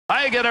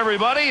Hi again,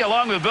 everybody.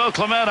 Along with Bill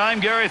Clement, I'm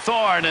Gary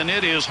Thorne, and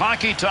it is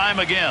hockey time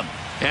again.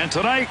 And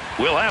tonight,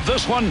 we'll have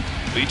this one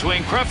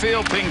between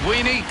Krefeld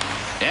Pinguine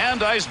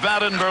and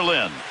Eisbären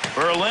Berlin.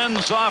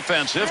 Berlin's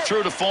offense, if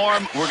true to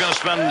form, we're going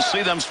to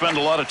see them spend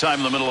a lot of time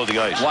in the middle of the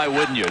ice. Why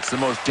wouldn't you? It's the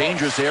most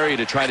dangerous area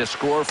to try to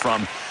score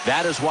from.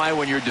 That is why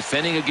when you're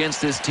defending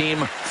against this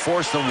team,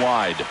 force them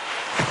wide.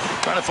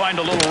 Trying to find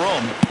a little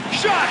room.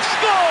 Shot,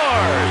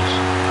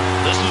 scores!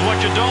 This is what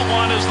you don't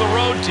want as the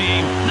road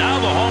team. Now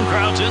the home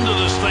crowd's into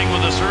this thing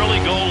with this early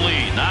goal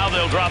lead. Now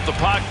they'll drop the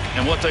puck,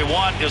 and what they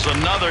want is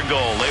another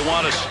goal. They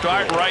want to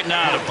start right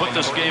now to put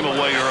this game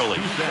away early.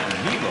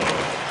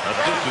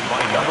 Assisted by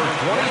number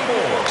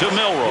 24. To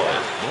Milroy.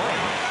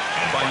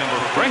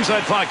 Brings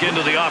that puck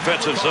into the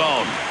offensive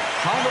zone.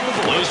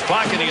 Loose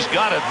puck, and he's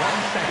got it.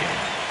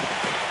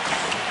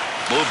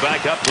 Move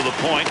back up to the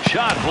point.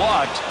 Shot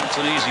blocked. It's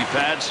an easy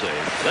pad save.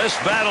 This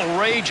battle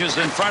rages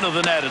in front of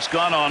the net. It's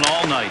gone on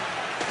all night.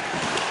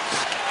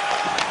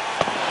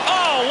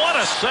 Oh, what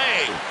a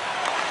save.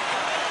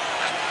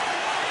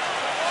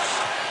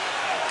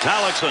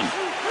 Talixon.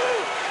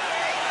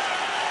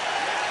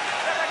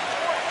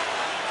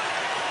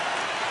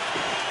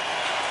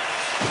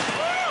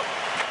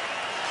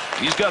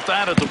 He's got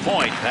that at the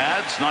point.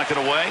 Pads, knock it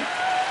away.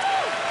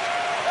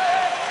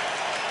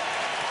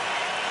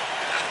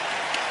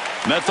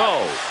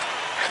 Metho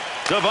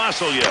to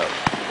Vasilyev.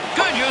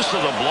 Good use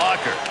of the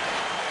blocker.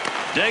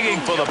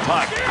 Digging for the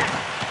puck.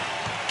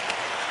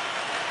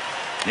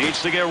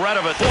 Needs to get rid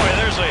of it. Boy,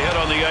 there's a hit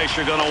on the ice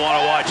you're going to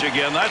want to watch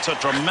again. That's a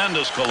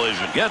tremendous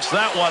collision. Gets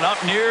that one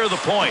up near the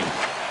point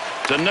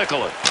to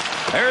Nicola.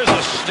 There's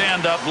a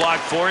stand-up block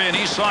for you, and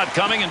he saw it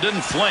coming and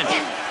didn't flinch.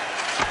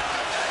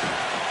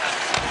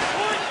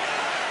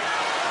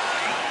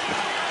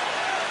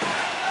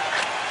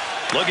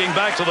 Looking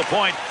back to the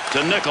point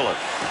to Nicola.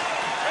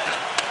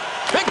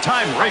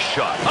 Big-time wrist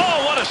shot.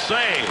 Oh, what a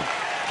save.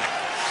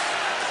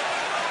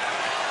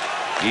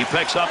 He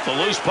picks up the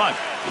loose puck.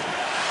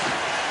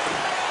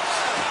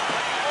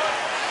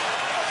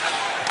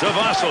 To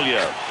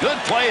Vasilyev. Good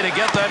play to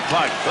get that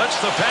puck. Puts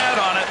the pad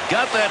on it.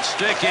 Got that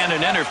stick in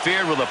and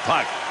interfered with the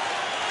puck.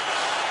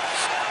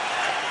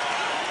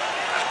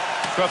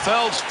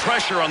 Krefeld's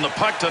pressure on the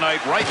puck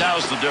tonight right now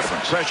is the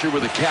difference. Pressure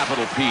with a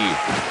capital P.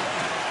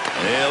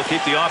 He'll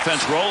keep the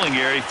offense rolling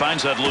here. He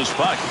finds that loose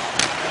puck.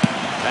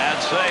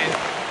 Bad save.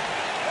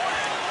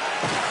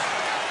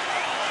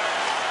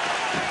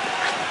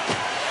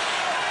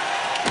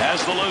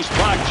 Has the loose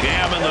puck.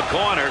 Jam in the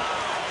corner.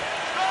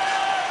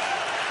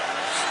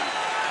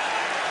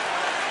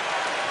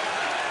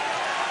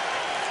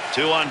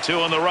 Two-on-two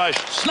in the rush.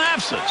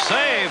 Snaps it.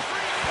 Save.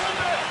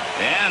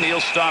 And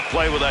he'll stop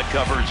play with that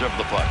coverage of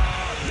the puck.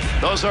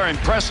 Those are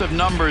impressive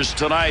numbers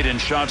tonight in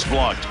shots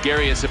blocked.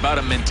 Gary, it's about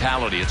a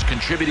mentality. It's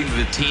contributing to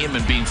the team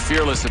and being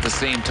fearless at the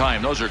same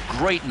time. Those are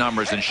great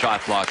numbers in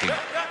shot blocking.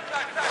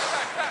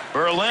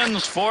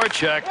 Berlin's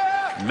forecheck.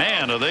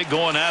 Man, are they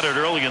going at it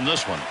early in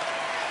this one.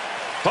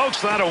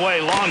 Pokes that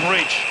away. Long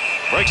reach.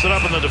 Breaks it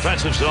up in the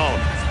defensive zone.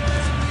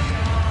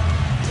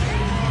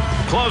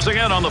 Closing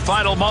in on the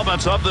final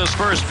moments of this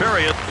first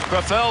period.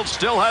 Krefeld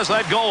still has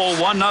that goal,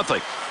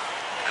 1-0.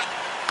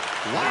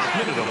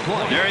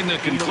 Nearing the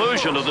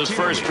conclusion of this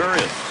first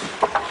period.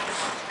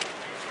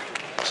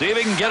 See if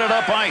he can get it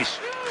up ice.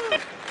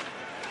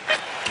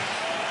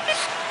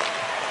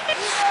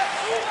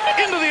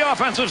 Into the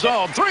offensive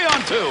zone.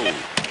 3-on-2.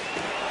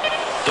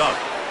 Dunk.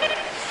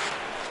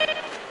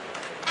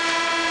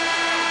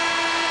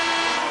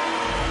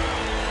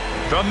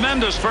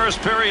 Tremendous first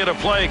period of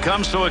play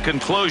comes to a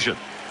conclusion.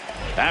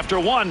 After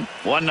 1-0.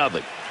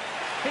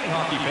 Hey,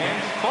 hockey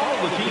fans, follow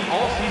the team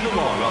all season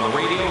long on the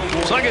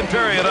radio. Second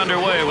period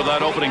underway with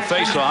that opening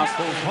faceoff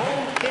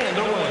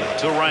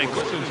to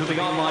Rankle. Listen to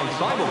the online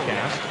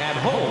simulcast at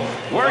home.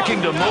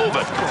 Working to move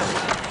it.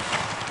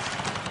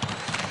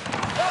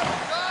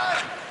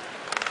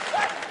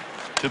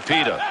 To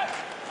Pita.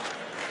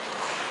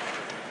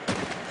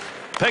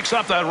 Picks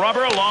up that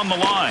rubber along the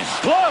line.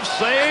 Glove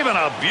save and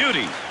a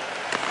beauty.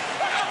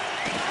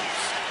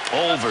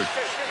 Olvert.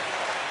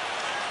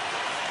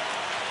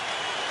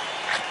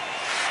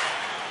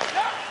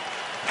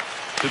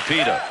 To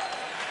Pita.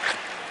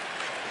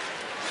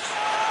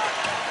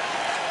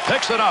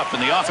 Picks it up in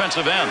the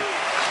offensive end.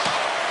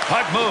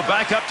 Puck move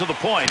back up to the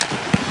point.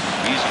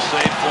 Easy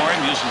save for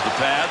him. Uses the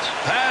pads.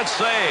 Pad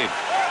save.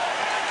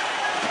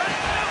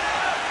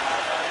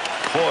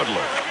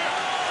 Cordler.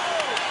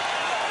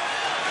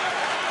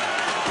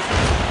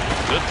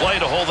 Good play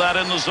to hold that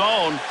in the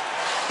zone.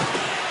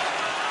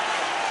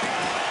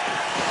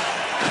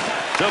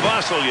 To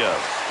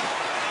Vasilyev.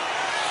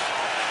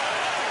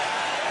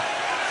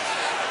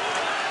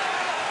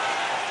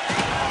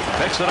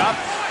 Picks it up.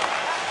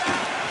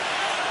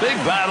 Big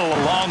battle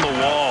along the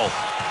wall.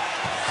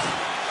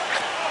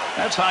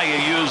 That's how you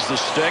use the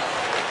stick.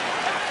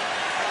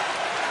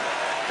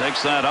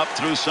 Takes that up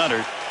through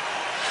center.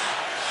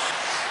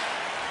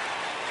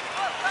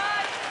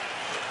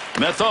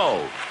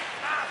 Metho.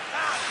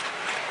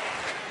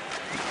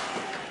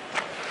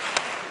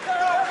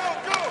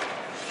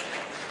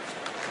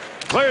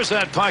 Clears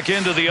that puck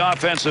into the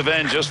offensive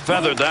end. Just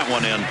feathered that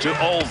one in to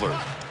Olver.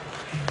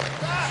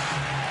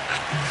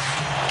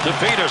 To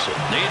Peterson.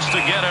 Needs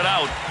to get it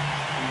out.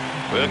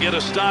 We'll get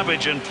a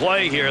stoppage in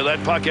play here.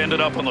 That puck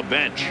ended up on the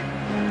bench.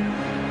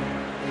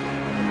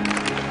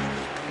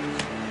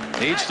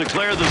 Needs to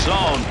clear the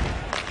zone.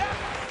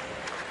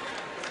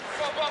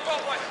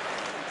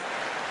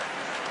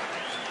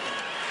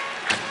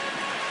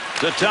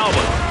 To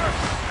Talbot.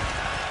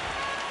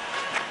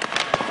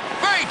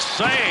 Great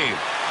save.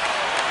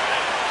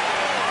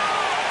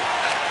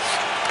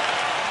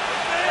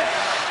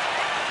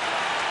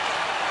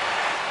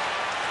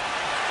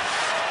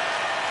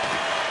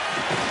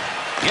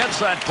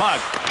 Gets that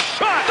puck.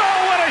 Shot.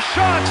 Oh, what a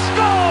shot.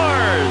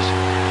 Scores.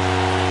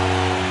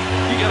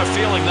 You get a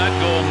feeling that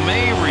goal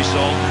may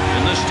result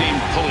in this team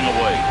pulling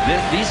away.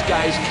 These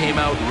guys came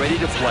out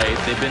ready to play.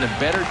 They've been a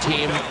better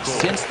team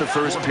since the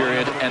first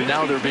period, and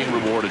now they're being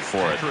rewarded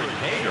for it.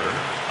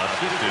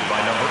 Assisted by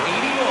number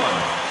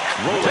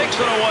 81. Takes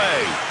it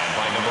away. And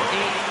by number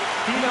 8,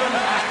 Steven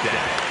Acton.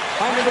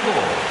 Finding the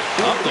goal.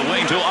 Up the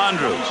wing to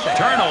Andrews.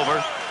 Turnover.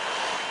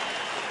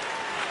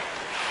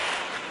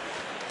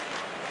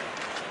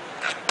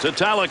 To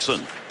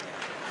Talixon.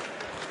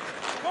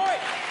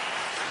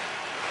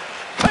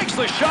 Takes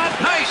the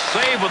shot. Nice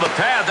save with a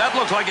pad. That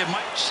looked like it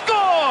might score.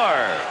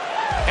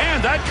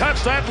 And that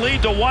cuts that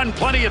lead to one.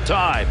 Plenty of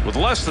time. With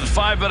less than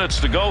 5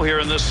 minutes to go here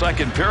in this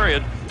second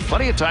period.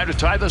 Plenty of time to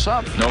tie this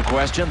up. No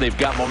question. They've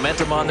got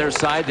momentum on their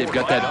side. They've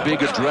got that big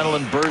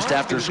adrenaline burst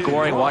after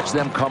scoring. Watch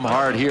them come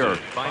hard here.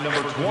 By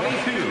number 22,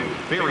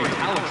 Barry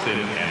Talixon,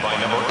 and by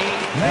number 8,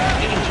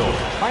 Matt Angel.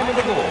 Finding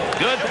the goal.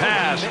 Good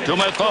pass to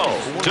Matho.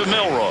 To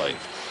Milroy.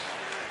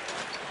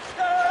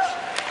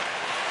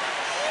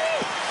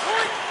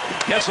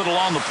 Gets it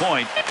along the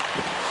point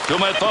to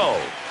Matho.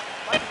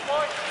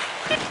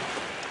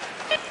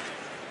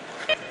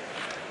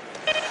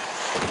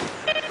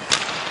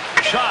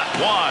 Shot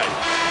wide.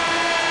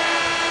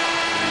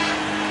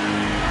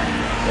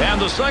 And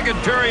the second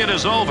period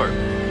is over.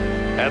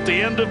 At the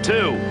end of 2,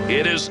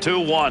 it is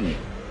 2-1.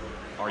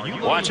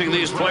 Watching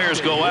these players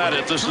go at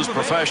it, this is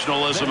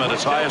professionalism at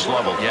its highest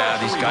level. Yeah,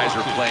 these guys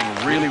are playing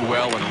really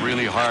well and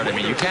really hard. I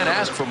mean, you can't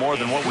ask for more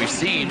than what we've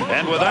seen.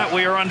 And with that,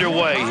 we are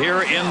underway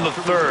here in the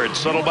third.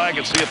 Settle back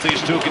and see if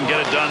these two can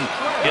get it done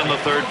in the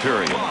third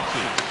period.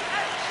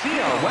 See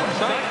our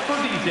website for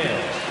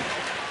details.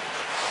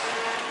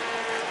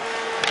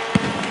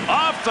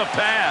 Off the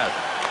pad.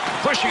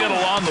 Pushing it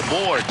along the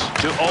boards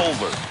to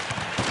Olver.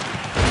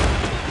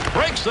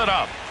 Breaks it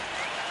up.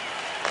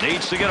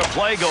 Needs to get a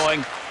play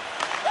going.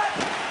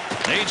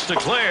 Needs to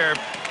clear.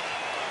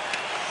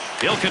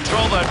 He'll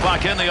control that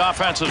puck in the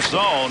offensive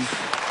zone.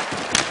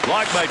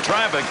 Blocked by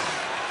traffic.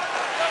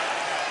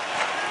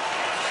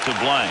 To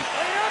Blank.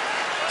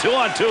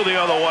 2-on-2 the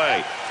other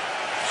way.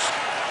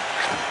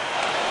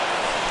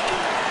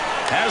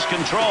 Has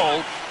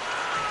control.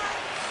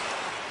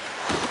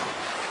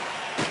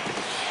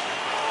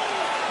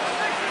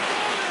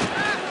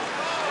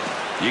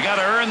 You got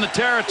to earn the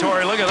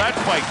territory. Look at that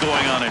fight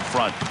going on in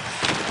front.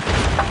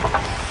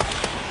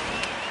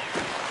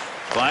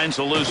 Finds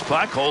a loose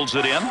puck, holds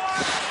it in.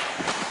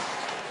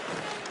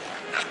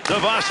 To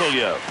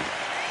Vasilyev.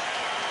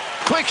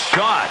 Quick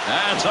shot.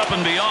 That's up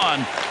and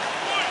beyond.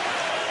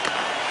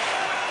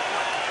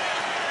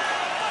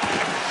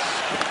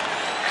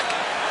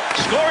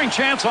 Scoring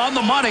chance on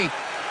the money.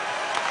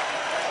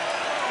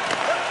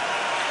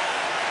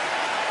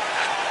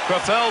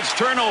 Krefeld's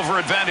turnover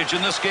advantage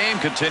in this game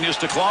continues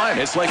to climb.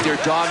 It's like they're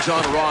dogs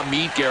on raw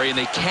meat, Gary, and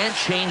they can't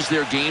change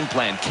their game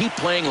plan. Keep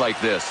playing like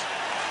this.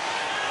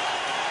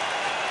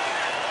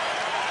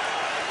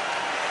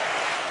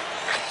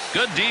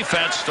 Good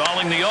defense,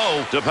 stalling the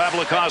O to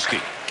Pavlikovsky.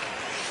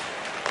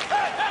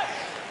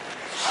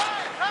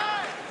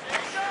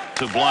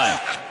 To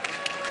Blank.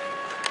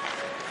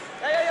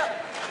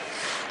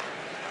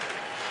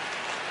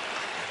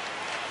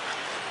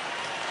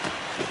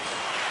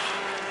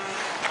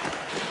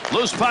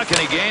 Loose puck, and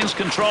he gains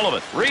control of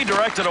it.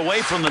 Redirected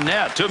away from the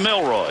net to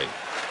Milroy.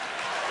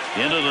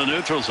 Into the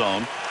neutral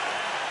zone.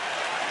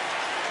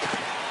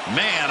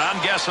 Man,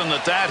 I'm guessing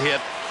that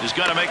hit is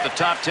going to make the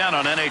top 10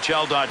 on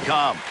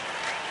NHL.com.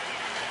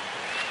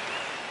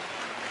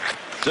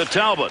 To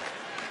Talbot.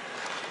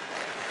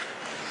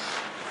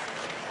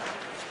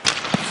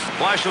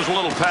 Flashes a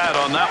little pad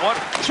on that one.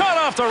 Shot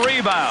off the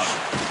rebound.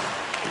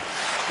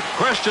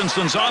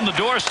 Christensen's on the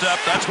doorstep.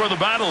 That's where the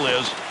battle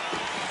is.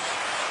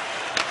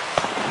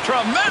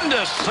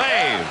 Tremendous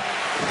save.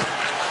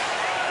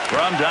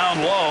 Run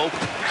down low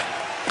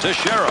to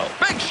Shero.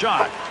 Big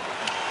shot.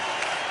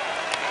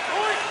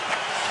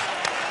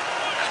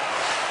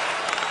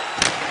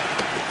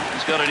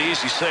 He's got an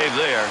easy save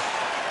there.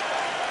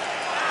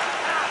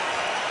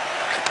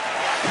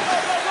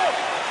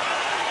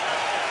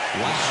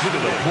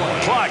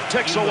 Clock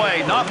ticks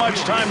away. Not much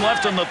time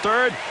left in the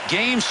third.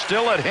 Game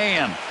still at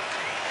hand.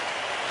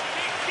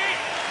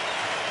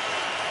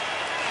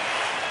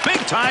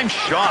 Big-time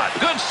shot.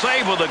 Good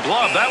save with a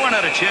glove. That one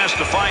had a chance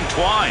to find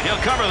Twine. He'll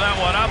cover that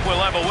one up.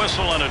 We'll have a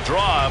whistle and a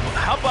draw.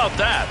 How about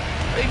that?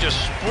 They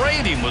just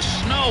sprayed him with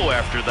snow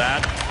after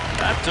that.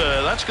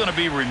 That's going to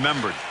be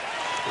remembered.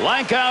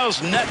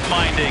 Lankow's net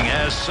minding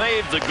has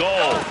saved the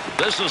goal.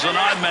 This is an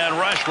odd man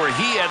rush where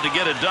he had to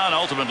get it done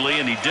ultimately,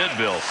 and he did,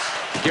 Bill.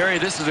 Gary,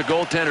 this is a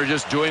goaltender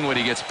just doing what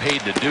he gets paid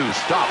to do.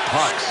 Stop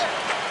pucks.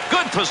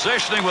 Good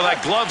positioning with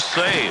that glove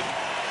save.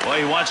 Well,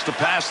 he wants to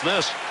pass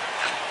this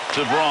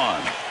to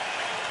Braun,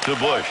 to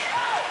Bush.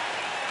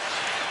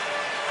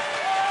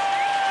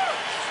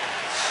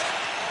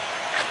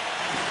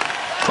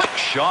 Quick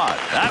shot.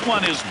 That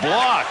one is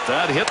blocked.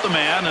 That hit the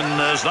man and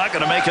is not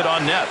going to make it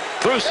on net.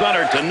 Through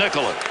center to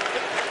Nicola.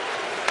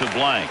 To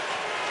Blank.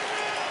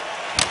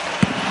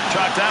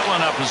 Chalked that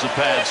one up as a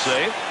pad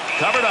save.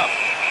 Covered up.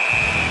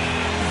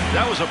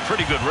 That was a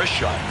pretty good wrist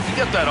shot. You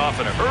get that off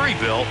in a hurry,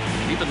 Bill.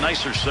 Even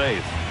nicer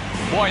save.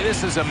 Boy,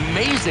 this is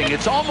amazing.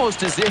 It's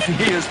almost as if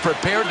he is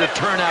prepared to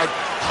turn out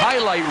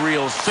highlight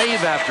reels,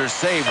 save after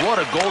save. What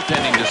a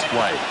goaltending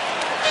display.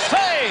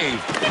 Save!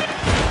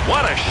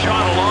 What a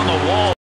shot along the wall.